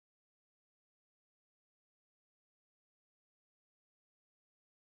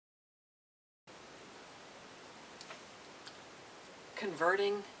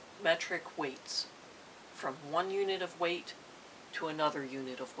converting metric weights from one unit of weight to another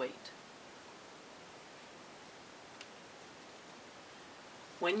unit of weight.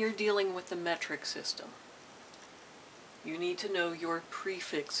 When you're dealing with the metric system, you need to know your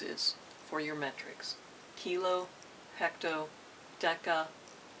prefixes for your metrics. Kilo, hecto, deca,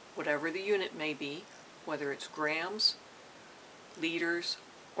 whatever the unit may be, whether it's grams, liters,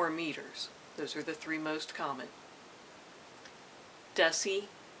 or meters. Those are the three most common. Deci,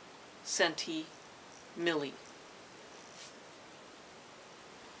 centi, milli.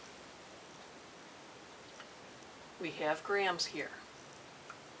 We have grams here.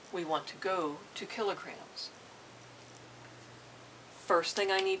 We want to go to kilograms. First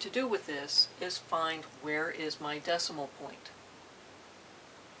thing I need to do with this is find where is my decimal point.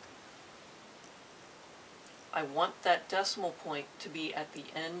 I want that decimal point to be at the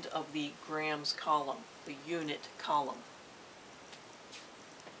end of the grams column, the unit column.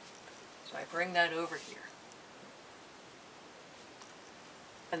 So I bring that over here.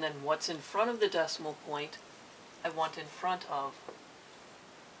 And then what's in front of the decimal point, I want in front of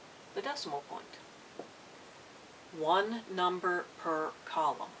the decimal point. One number per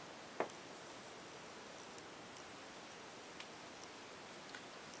column.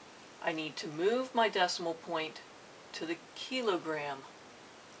 I need to move my decimal point to the kilogram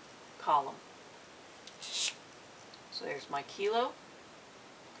column. So there's my kilo.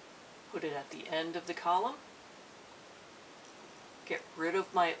 Put it at the end of the column. Get rid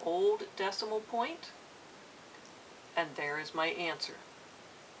of my old decimal point, and there is my answer.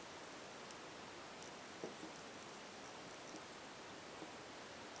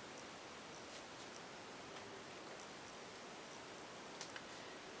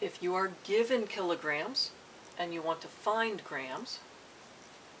 If you are given kilograms and you want to find grams,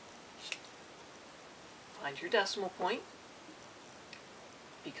 find your decimal point.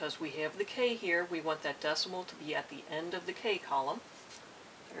 Because we have the K here, we want that decimal to be at the end of the K column.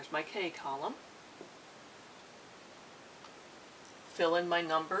 There's my K column. Fill in my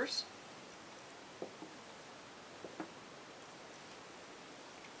numbers.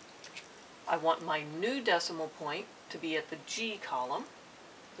 I want my new decimal point to be at the G column,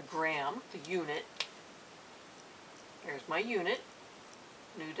 the gram, the unit. There's my unit.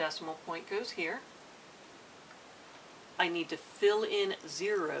 New decimal point goes here. I need to fill in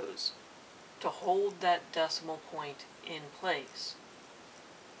zeros to hold that decimal point in place.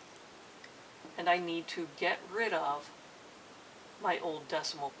 And I need to get rid of my old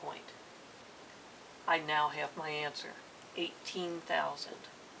decimal point. I now have my answer, 18,000.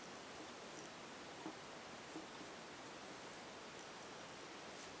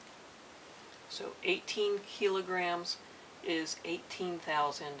 So 18 kilograms is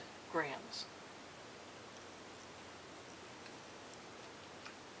 18,000 grams.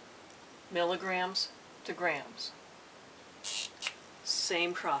 Milligrams to grams.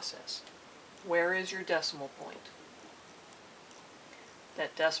 Same process. Where is your decimal point?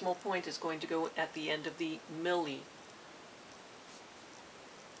 That decimal point is going to go at the end of the milli.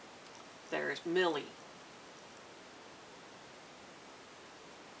 There's milli.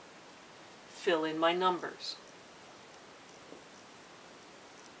 Fill in my numbers.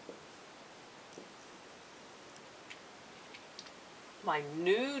 My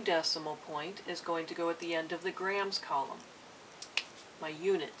new decimal point is going to go at the end of the grams column, my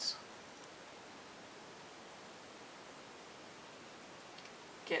units.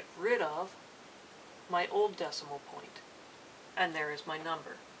 Get rid of my old decimal point, and there is my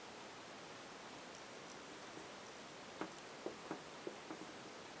number.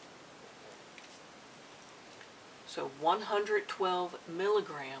 So 112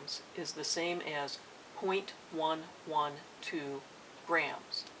 milligrams is the same as 0.112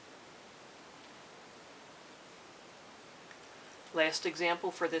 grams. Last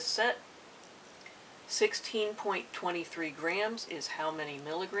example for this set, 16.23 grams is how many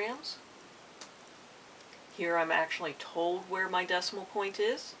milligrams? Here I'm actually told where my decimal point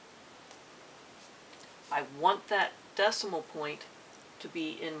is. I want that decimal point to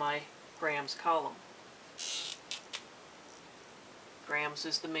be in my grams column. Grams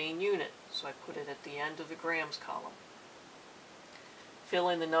is the main unit, so I put it at the end of the grams column. Fill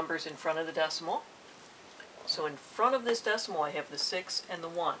in the numbers in front of the decimal. So in front of this decimal I have the 6 and the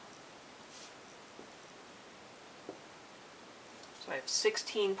 1. So I have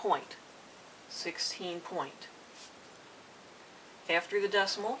 16 point. After the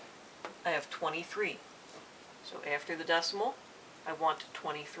decimal, I have 23. So after the decimal, I want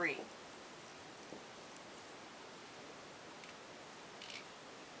 23.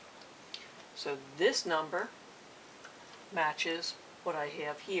 So this number matches what I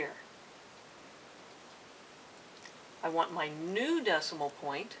have here. I want my new decimal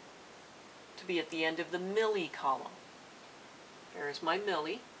point to be at the end of the milli column. There's my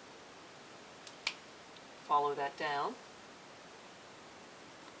milli. Follow that down.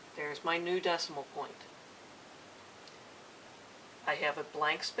 There's my new decimal point. I have a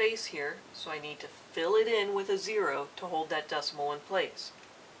blank space here, so I need to fill it in with a 0 to hold that decimal in place.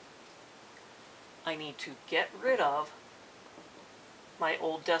 I need to get rid of my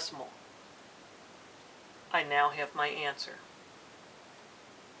old decimal. I now have my answer.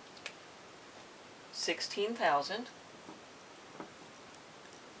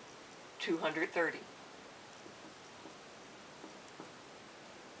 16,230.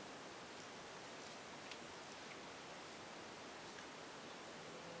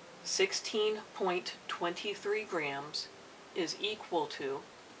 .23 grams is equal to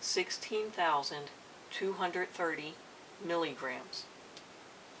 16,230 milligrams.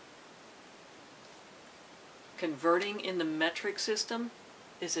 Converting in the metric system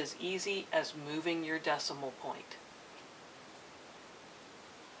is as easy as moving your decimal point.